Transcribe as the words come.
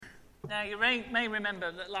Now, you may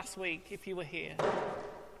remember that last week, if you were here,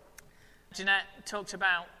 Jeanette talked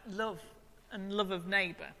about love and love of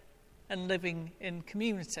neighbour and living in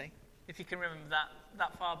community, if you can remember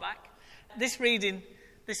that far back. This reading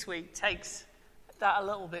this week takes that a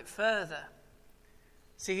little bit further.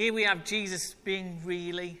 So here we have Jesus being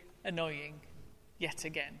really annoying yet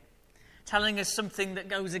again, telling us something that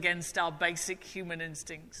goes against our basic human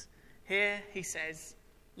instincts. Here he says,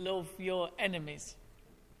 love your enemies.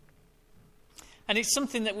 And it's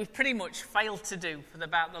something that we've pretty much failed to do for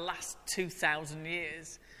about the last 2,000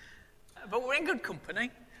 years. But we're in good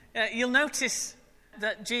company. You'll notice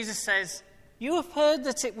that Jesus says, you have heard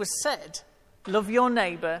that it was said, love your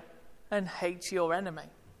neighbour and hate your enemy.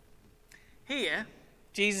 Here,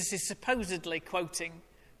 Jesus is supposedly quoting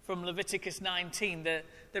from Leviticus 19,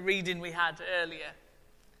 the reading we had earlier.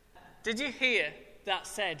 Did you hear that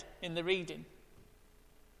said in the reading?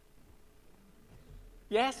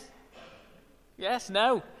 Yes? Yes?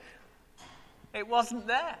 No? It wasn't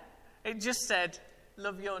there. It just said,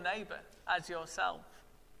 love your neighbour as yourself.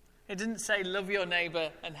 It didn't say, love your neighbour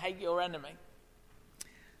and hate your enemy.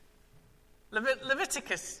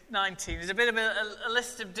 Leviticus 19 is a bit of a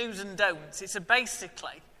list of do's and don'ts. It's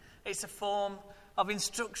a form of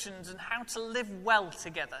instructions on how to live well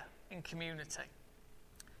together in community,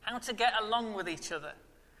 how to get along with each other.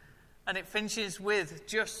 And it finishes with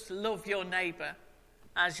just love your neighbour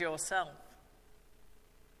as yourself.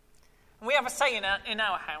 And we have a saying in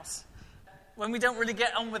our house, when we don't really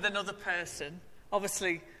get on with another person,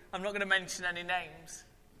 obviously I'm not going to mention any names.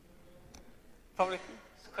 Probably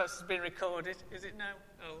because it's been recorded. Is it now?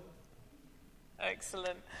 Oh,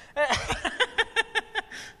 excellent.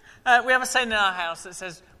 We have a saying in our house that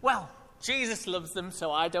says, well, Jesus loves them,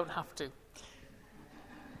 so I don't have to.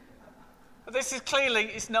 But this is clearly,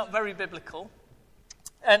 it's not very biblical.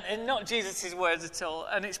 And not Jesus' words at all.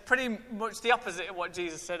 And it's pretty much the opposite of what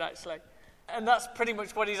Jesus said, actually. And that's pretty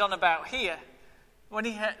much what he's on about here. When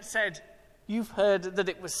he said, you've heard that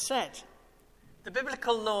it was said. The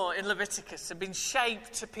biblical law in Leviticus had been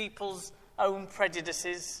shaped to people's own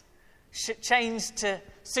prejudices, changed to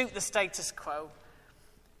suit the status quo.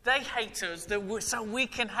 They hate us so we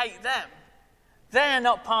can hate them. They're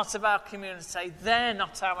not part of our community. They're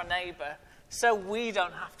not our neighbour, so we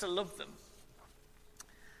don't have to love them.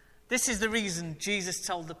 This is the reason Jesus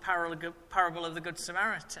told the parable of the Good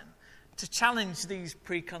Samaritan, to challenge these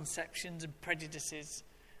preconceptions and prejudices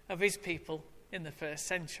of his people in the first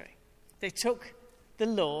century. They took the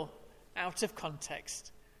law out of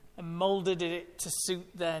context and moulded it to suit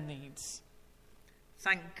their needs.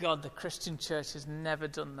 Thank God the Christian church has never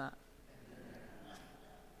done that.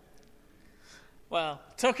 Well,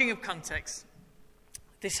 talking of context,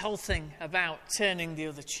 this whole thing about turning the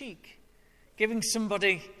other cheek, giving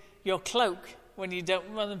somebody your cloak when you don't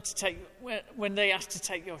want them to take, when they ask to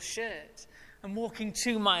take your shirt, and walking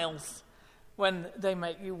 2 miles when they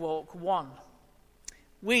make you walk 1.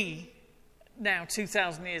 We, now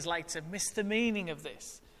 2,000 years later, miss the meaning of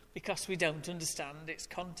this because we don't understand its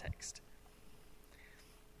context.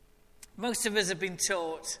 Most of us have been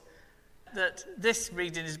taught that this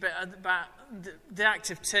reading is about the act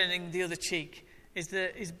of turning the other cheek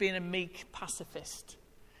is being a meek pacifist.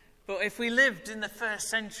 But if we lived in the first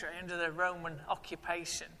century under the Roman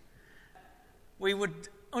occupation, we would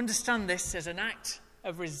understand this as an act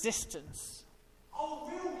of resistance. Oh,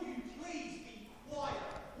 will you please be quiet?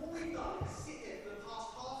 What we've done is sit here for the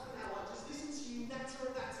past half an hour and just listen to you natter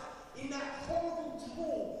and natter in that horrible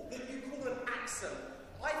drawl that you call an accent.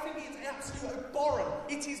 I think it's absolute abhorrent.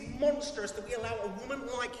 It is monstrous that we allow a woman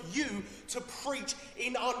like you to preach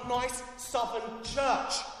in our nice southern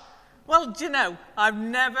church. Well, do you know, I've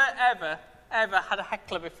never, ever had a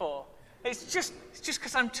heckler before. It's just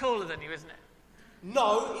because I'm taller than you, isn't it?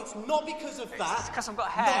 No, it's not because of that. It's because I've got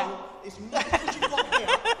hair. No, it's not because you've got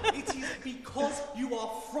hair. It is because you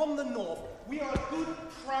are from the north. We are a good,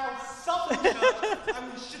 proud southern church,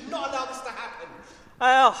 and we should not allow this to happen.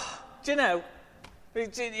 Oh, do you know,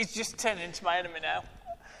 he's just turning into my enemy now.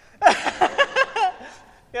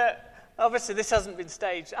 Yeah, obviously this hasn't been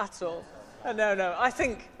staged at all. No. I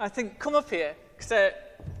think come up here, because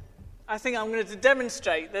I think I'm going to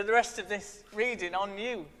demonstrate the rest of this reading on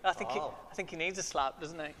you. I think he needs a slap,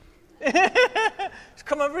 doesn't he? Just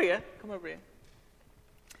come over here.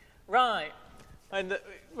 Right. In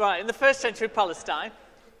the first century Palestine.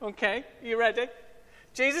 Okay, you ready?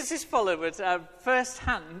 Jesus' followers have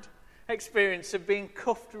first-hand experience of being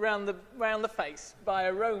cuffed around the face by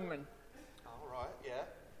a Roman. All right, yeah.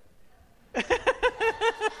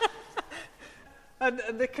 And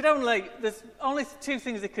there's only 2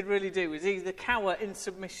 things they could really do, is either cower in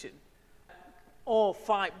submission or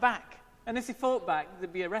fight back And if they fought back,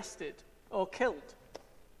 they'd be arrested or killed.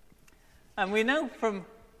 And we know from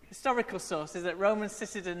historical sources that Roman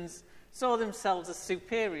citizens saw themselves as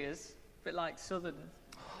superiors, a bit like Southerners.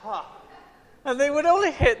 Ha! And they would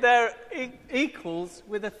only hit their equals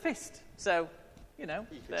with a fist. So, there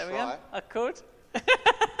we go. I could.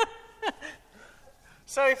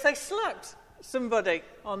 So if they slapped somebody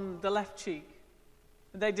on the left cheek,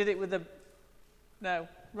 they did it with the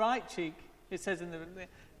right cheek. It says in the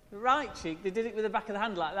right cheek, they did it with the back of the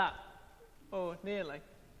hand like that. Oh, nearly.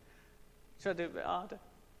 Should I do it a bit harder?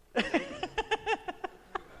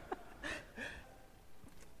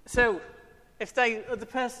 So, if the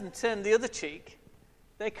person turned the other cheek,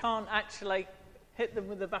 they can't actually hit them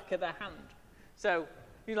with the back of their hand. So,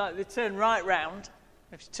 they turn right round.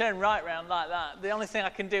 If you turn right round like that, the only thing I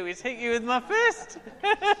can do is hit you with my fist.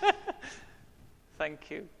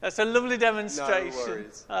 Thank you. That's a lovely demonstration. No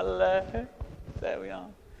worries. There we are.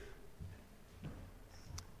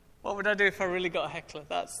 What would I do if I really got a heckler?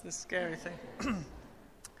 That's the scary thing.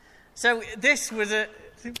 So this was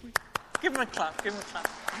give him a clap.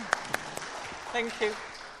 Thank you.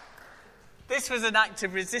 This was an act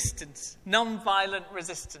of resistance, non-violent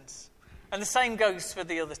resistance. And the same goes for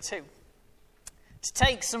the other two. To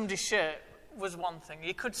take somebody's shirt was one thing.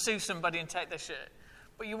 You could sue somebody and take their shirt.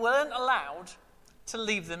 But you weren't allowed to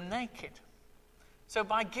leave them naked. So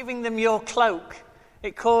by giving them your cloak,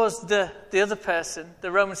 it caused the other person,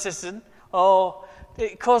 the Roman citizen, or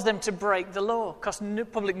it caused them to break the law, because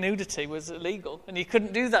public nudity was illegal, and you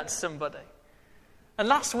couldn't do that to somebody. And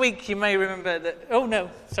last week you may remember that,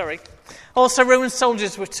 also Roman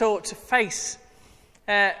soldiers were taught to face,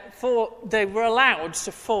 they were allowed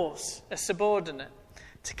to force a subordinate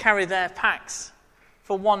to carry their packs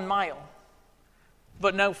for 1 mile,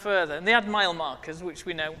 but no further. And they had mile markers, which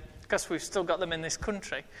we know, because we've still got them in this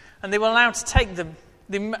country. And they were allowed to take them,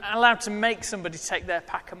 they were allowed to make somebody take their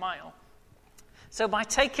pack a mile. So by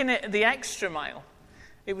taking it the extra mile,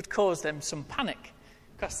 it would cause them some panic,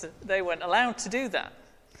 because they weren't allowed to do that.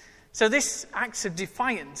 So this act of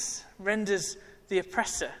defiance renders the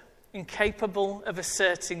oppressor incapable of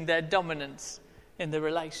asserting their dominance in the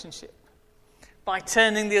relationship. By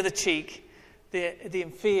turning the other cheek, the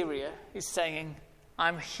inferior is saying,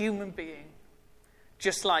 I'm a human being,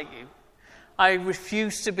 just like you. I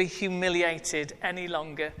refuse to be humiliated any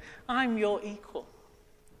longer. I'm your equal.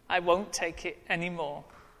 I won't take it anymore.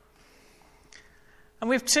 And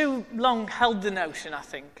we've too long held the notion, I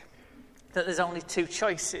think, that there's only two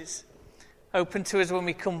choices open to us when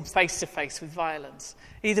we come face to face with violence.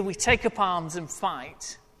 Either we take up arms and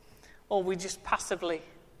fight, or we just passively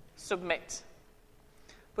submit.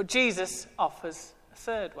 But Jesus offers a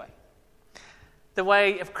third way. The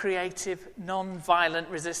way of creative, non-violent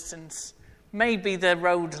resistance may be the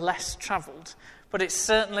road less travelled, but it's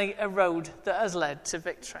certainly a road that has led to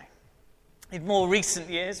victory. In more recent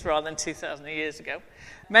years, rather than 2,000 years ago,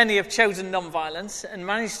 many have chosen non-violence and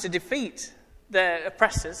managed to defeat their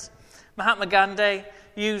oppressors. Mahatma Gandhi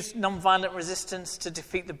used non-violent resistance to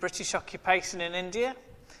defeat the British occupation in India.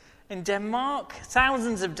 In Denmark,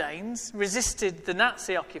 thousands of Danes resisted the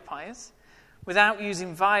Nazi occupiers without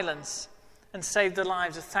using violence and saved the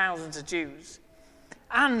lives of thousands of Jews.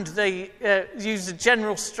 And they used a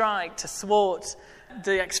general strike to thwart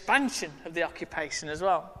the expansion of the occupation as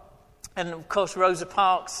well. And of course, Rosa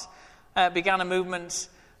Parks began a movement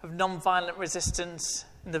of non-violent resistance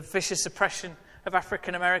and the vicious oppression of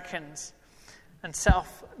African Americans, and set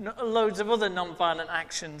off loads of other non-violent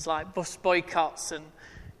actions like bus boycotts and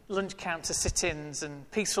lunch counter sit-ins and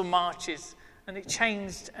peaceful marches, and it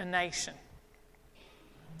changed a nation.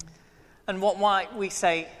 And what might we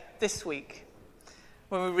say this week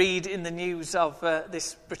when we read in the news of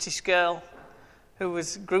this British girl who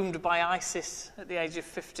was groomed by ISIS at the age of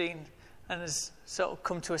 15 and has sort of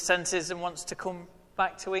come to her senses and wants to come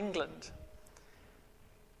back to England?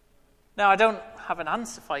 Now, I don't have an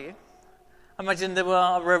answer for you. I imagine there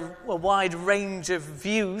were a wide range of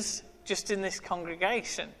views just in this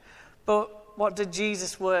congregation. But what did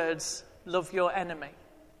Jesus' words, love your enemy,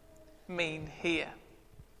 mean here?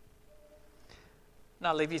 And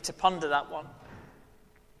I'll leave you to ponder that one,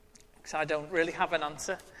 because I don't really have an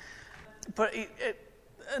answer. But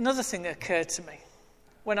another thing occurred to me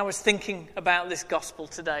when I was thinking about this gospel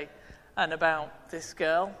today and about this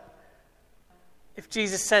girl. If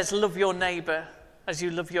Jesus says, love your neighbour as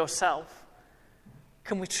you love yourself,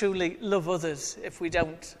 can we truly love others if we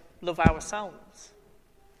don't love ourselves?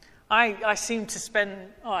 I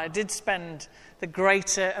did spend the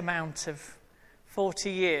greater amount of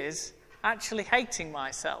 40 years actually hating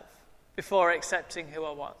myself before accepting who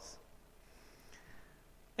I was.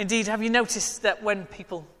 Indeed, have you noticed that when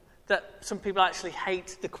people that some people actually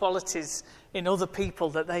hate the qualities in other people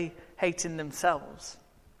that they hate in themselves.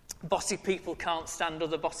 Bossy people can't stand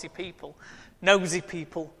other bossy people. Nosy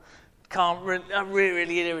people are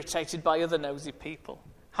really irritated by other nosy people.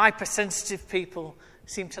 Hypersensitive people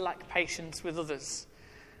seem to lack patience with others.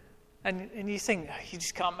 And you think, you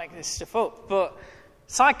just can't make this stuff up. But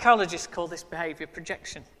psychologists call this behaviour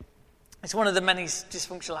projection. It's one of the many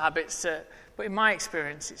dysfunctional habits, but in my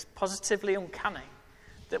experience, it's positively uncanny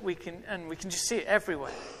that we can just see it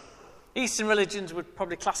everywhere. Eastern religions would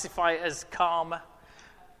probably classify it as karma.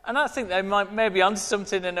 And I think they may be onto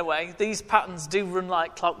something in a way. These patterns do run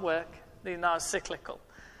like clockwork. They're now cyclical.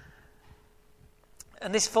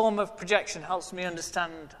 And this form of projection helps me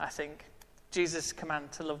understand, I think, Jesus'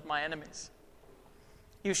 command to love my enemies.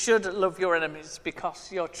 You should love your enemies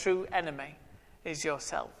because your true enemy is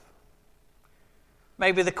yourself.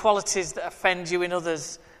 Maybe the qualities that offend you in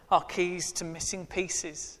others are keys to missing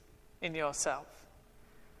pieces in yourself.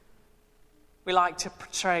 We like to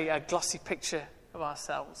portray a glossy picture of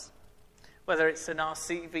ourselves, whether it's in our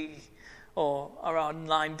CV or our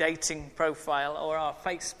online dating profile or our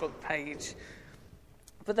Facebook page.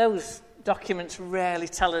 But those documents rarely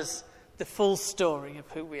tell us the full story of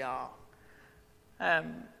who we are.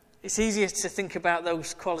 It's easier to think about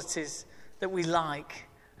those qualities that we like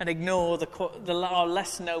and ignore our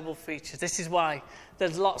less noble features. This is why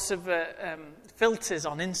there's lots of filters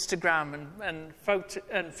on Instagram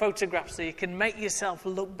and photographs so you can make yourself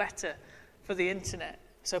look better for the internet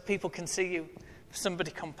so people can see you as somebody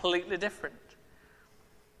completely different.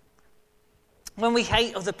 When we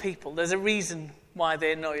hate other people, there's a reason why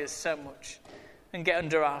they annoy us so much and get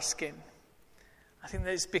under our skin. I think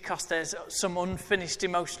that it's because there's some unfinished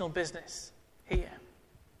emotional business here.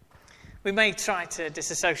 We may try to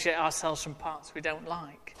disassociate ourselves from parts we don't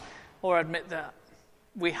like, or admit that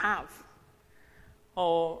we have,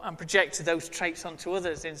 and project those traits onto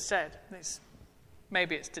others instead.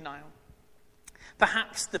 Maybe it's denial.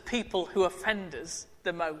 Perhaps the people who offend us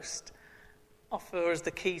the most offer us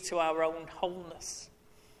the key to our own wholeness.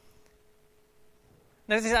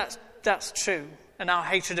 Now, that's true, and our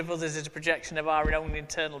hatred of others is a projection of our own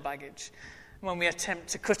internal baggage. When we attempt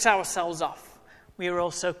to cut ourselves off, we are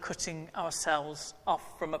also cutting ourselves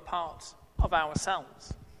off from a part of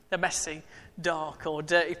ourselves, the messy, dark, or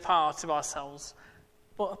dirty part of ourselves,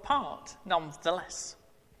 but a part nonetheless.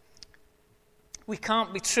 We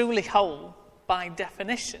can't be truly whole by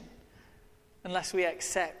definition unless we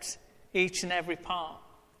accept each and every part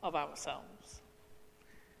of ourselves.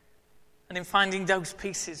 And in finding those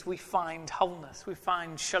pieces, we find wholeness, we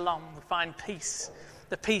find shalom, we find peace,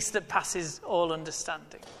 the peace that passes all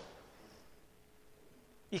understanding.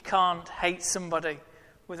 You can't hate somebody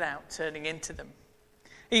without turning into them.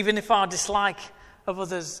 Even if our dislike of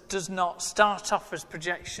others does not start off as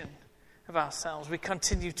projection of ourselves, we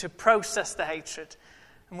continue to process the hatred,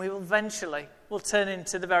 and we will eventually turn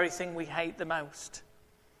into the very thing we hate the most.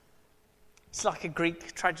 It's like a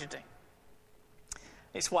Greek tragedy.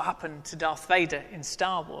 It's what happened to Darth Vader in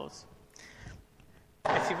Star Wars.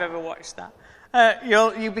 If you've ever watched that.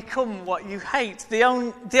 You become what you hate. The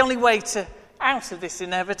only way out of this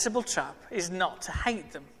inevitable trap is not to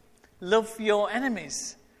hate them. Love your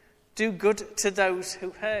enemies. Do good to those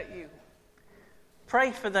who hurt you.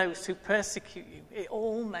 Pray for those who persecute you. It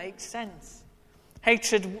all makes sense.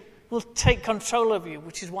 Hatred will take control of you,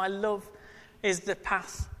 which is why love is the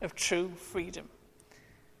path of true freedom.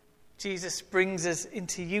 Jesus brings us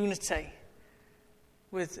into unity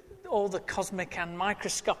with all the cosmic and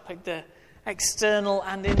microscopic, the external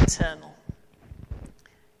and internal.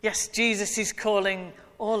 Yes, Jesus is calling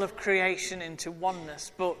all of creation into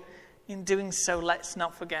oneness, but in doing so, let's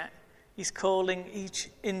not forget, he's calling each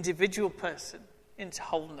individual person into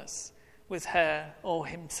wholeness with her or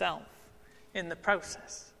himself in the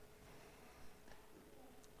process.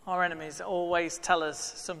 Our enemies always tell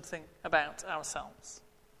us something about ourselves.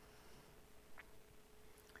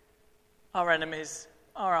 Our enemies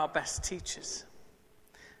are our best teachers.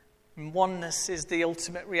 And oneness is the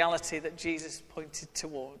ultimate reality that Jesus pointed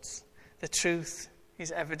towards. The truth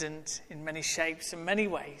is evident in many shapes and many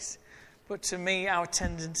ways, but to me, our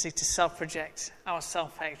tendency to self-project our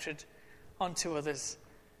self-hatred onto others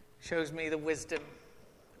shows me the wisdom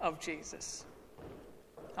of Jesus.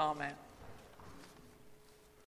 Amen.